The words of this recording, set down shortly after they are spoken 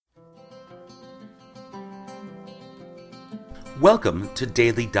Welcome to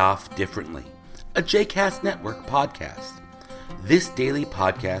Daily Daf Differently, a JCast Network podcast. This daily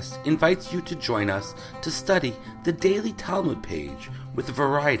podcast invites you to join us to study the daily Talmud page with a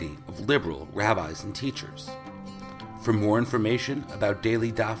variety of liberal rabbis and teachers. For more information about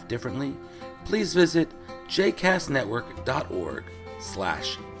Daily Daf Differently, please visit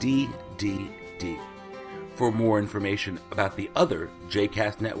jcastnetwork.org/DDD. For more information about the other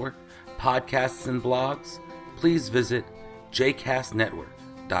JCast Network podcasts and blogs, please visit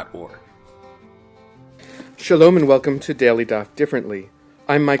jcastnetwork.org. Shalom and welcome to Daily Daf Differently.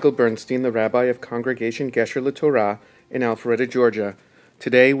 I'm Michael Bernstein, the rabbi of Congregation Gesher LeTorah in Alpharetta, Georgia.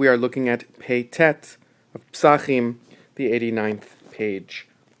 Today we are looking at Pei Tet of Psachim, the 89th page.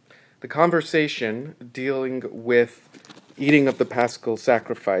 The conversation dealing with eating of the Paschal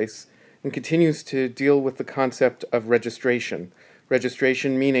sacrifice and continues to deal with the concept of registration.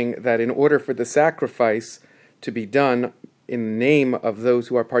 Registration meaning that in order for the sacrifice to be done in the name of those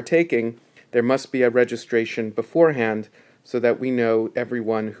who are partaking, there must be a registration beforehand so that we know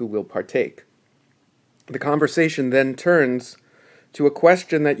everyone who will partake. The conversation then turns to a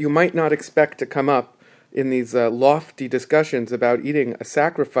question that you might not expect to come up in these lofty discussions about eating a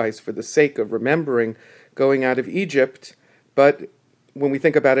sacrifice for the sake of remembering going out of Egypt, but when we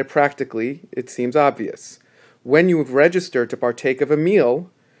think about it practically, it seems obvious. When you have registered to partake of a meal,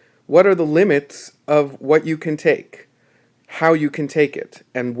 what are the limits of what you can take, how you can take it,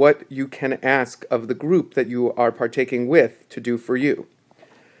 and what you can ask of the group that you are partaking with to do for you?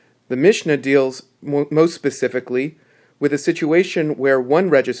 The Mishnah deals most specifically with a situation where one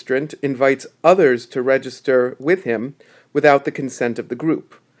registrant invites others to register with him without the consent of the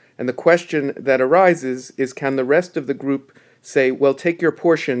group. And the question that arises is, can the rest of the group say, well, take your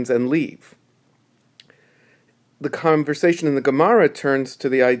portions and leave? The conversation in the Gemara turns to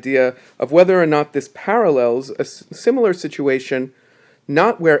the idea of whether or not this parallels a similar situation,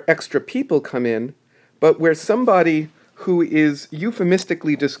 not where extra people come in, but where somebody who is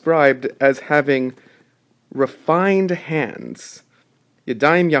euphemistically described as having refined hands,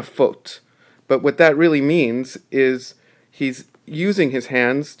 yadayim yafot. But what that really means is he's using his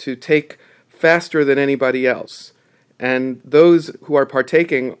hands to take faster than anybody else. And those who are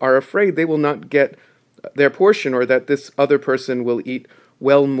partaking are afraid they will not get their portion, or that this other person will eat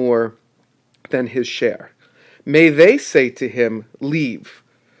well more than his share. May they say to him, leave.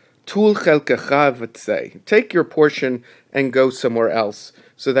 Tul chelkecha v'tzei. Take your portion and go somewhere else,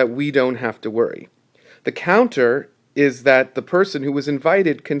 so that we don't have to worry. The counter is that the person who was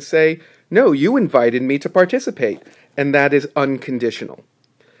invited can say, no, you invited me to participate, and that is unconditional.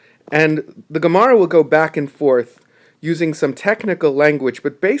 And the Gemara will go back and forth using some technical language,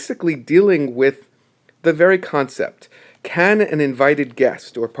 but basically dealing with the very concept. Can an invited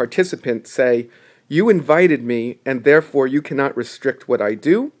guest or participant say, you invited me and therefore you cannot restrict what I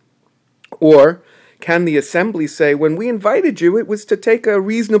do? Or can the assembly say, when we invited you, it was to take a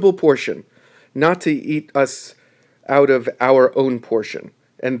reasonable portion, not to eat us out of our own portion,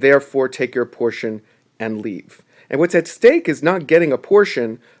 and therefore take your portion and leave? And what's at stake is not getting a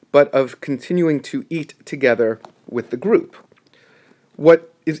portion, but of continuing to eat together with the group.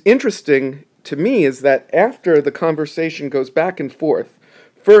 What is interesting to me is that after the conversation goes back and forth,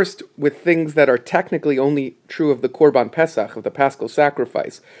 first with things that are technically only true of the Korban Pesach, of the Paschal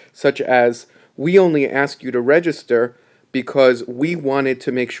sacrifice, such as, we only ask you to register because we wanted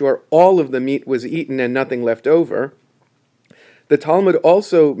to make sure all of the meat was eaten and nothing left over. The Talmud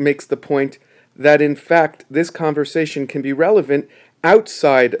also makes the point that in fact this conversation can be relevant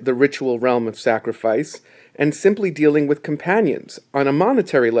outside the ritual realm of sacrifice, and simply dealing with companions on a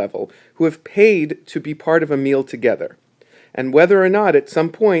monetary level who have paid to be part of a meal together. And whether or not at some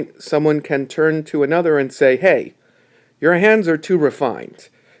point someone can turn to another and say, hey, your hands are too refined.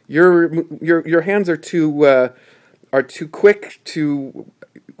 Your hands are too quick, too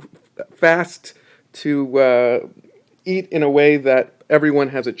fast to eat in a way that everyone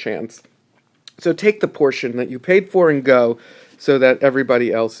has a chance. So take the portion that you paid for and go, so that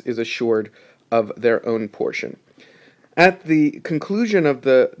everybody else is assured of their own portion. At the conclusion of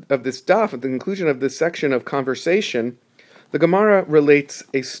this daf, at the conclusion of this section of conversation, the Gemara relates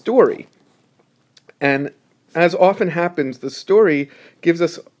a story. And as often happens, the story gives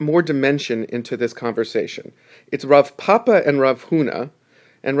us more dimension into this conversation. It's Rav Papa and Rav Huna,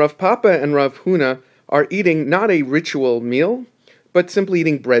 and Rav Papa and Rav Huna are eating not a ritual meal, but simply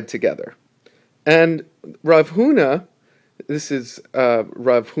eating bread together. And Rav Huna, this is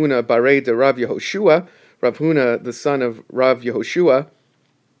Rav Huna Barei de Rav Yehoshua, Rav Huna, the son of Rav Yehoshua,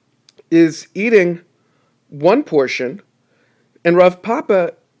 is eating one portion, and Rav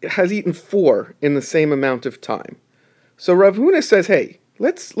Papa has eaten 4 in the same amount of time. So Rav Huna says, hey,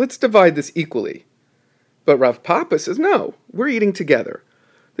 let's divide this equally. But Rav Papa says, no, we're eating together.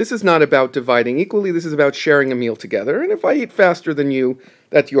 This is not about dividing equally, this is about sharing a meal together, and if I eat faster than you,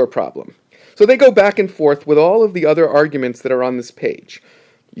 that's your problem. So they go back and forth with all of the other arguments that are on this page.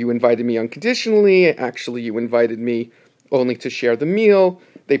 You invited me unconditionally, actually you invited me only to share the meal.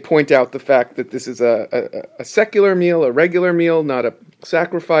 They point out the fact that this is a secular meal, a regular meal, not a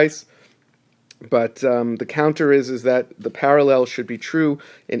sacrifice. But the counter is that the parallel should be true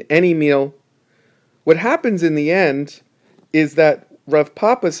in any meal. What happens in the end is that Rav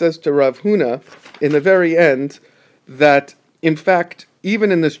Papa says to Rav Huna in the very end that, in fact,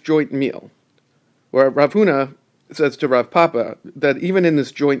 even in this joint meal, where Rav Huna says to Rav Papa that even in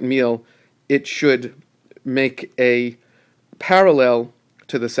this joint meal, it should make a parallel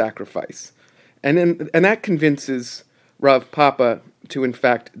to the sacrifice. And that convinces Rav Papa to, in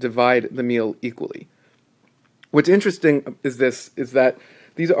fact, divide the meal equally. What's interesting is that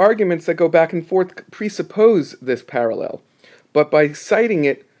these arguments that go back and forth presuppose this parallel. But by citing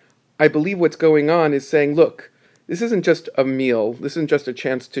it, I believe what's going on is saying, look, this isn't just a meal, this isn't just a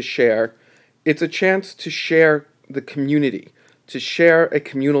chance to share, it's a chance to share the community, to share a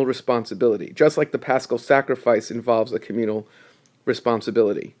communal responsibility, just like the Paschal sacrifice involves a communal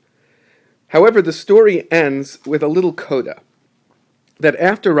responsibility. However, the story ends with a little coda, that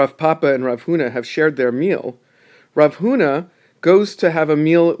after Rav Papa and Rav Huna have shared their meal, Rav Huna goes to have a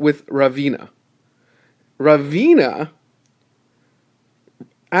meal with Ravina. Ravina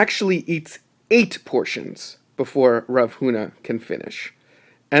actually eats 8 portions before Rav Huna can finish.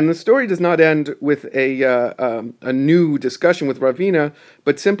 And the story does not end with a new discussion with Ravina,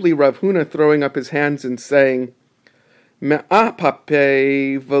 but simply Rav Huna throwing up his hands and saying, Me'ah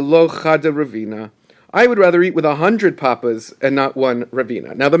pape v'lo chada Ravina. I would rather eat with 100 papas and not one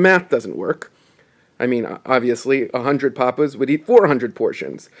Ravina. Now the math doesn't work. I mean, obviously, 100 papas would eat 400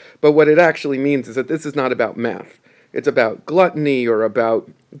 portions. But what it actually means is that this is not about math. It's about gluttony or about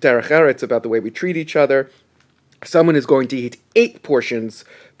derech eretz, about the way we treat each other. Someone is going to eat 8 portions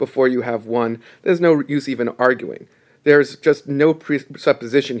before you have one. There's no use even arguing. There's just no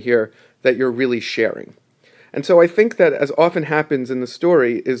presupposition here that you're really sharing. And so I think that, as often happens in the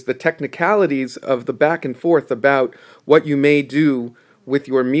story, is the technicalities of the back and forth about what you may do with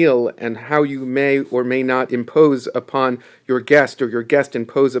your meal and how you may or may not impose upon your guest or your guest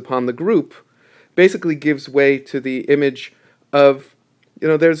impose upon the group basically gives way to the image of,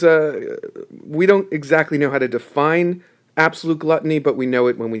 we don't exactly know how to define absolute gluttony, but we know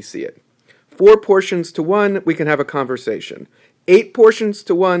it when we see it. 4 portions to 1, we can have a conversation. 8 portions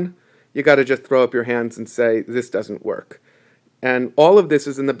to 1, you got to just throw up your hands and say, this doesn't work. And all of this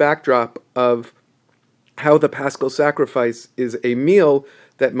is in the backdrop of how the Paschal sacrifice is a meal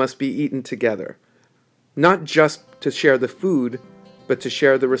that must be eaten together. Not just to share the food, but to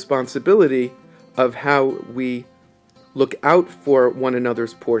share the responsibility of how we look out for one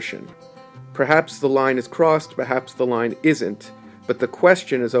another's portion. Perhaps the line is crossed, perhaps the line isn't, but the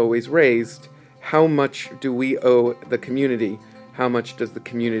question is always raised, how much do we owe the community? How much does the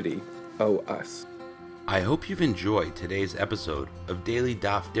community owe us? I hope you've enjoyed today's episode of Daily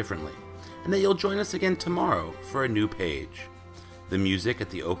Daf Differently, and that you'll join us again tomorrow for a new page. The music at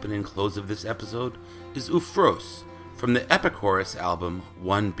the open and close of this episode is Ufros from the Epichorus album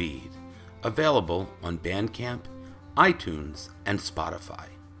One Bead, available on Bandcamp, iTunes, and Spotify.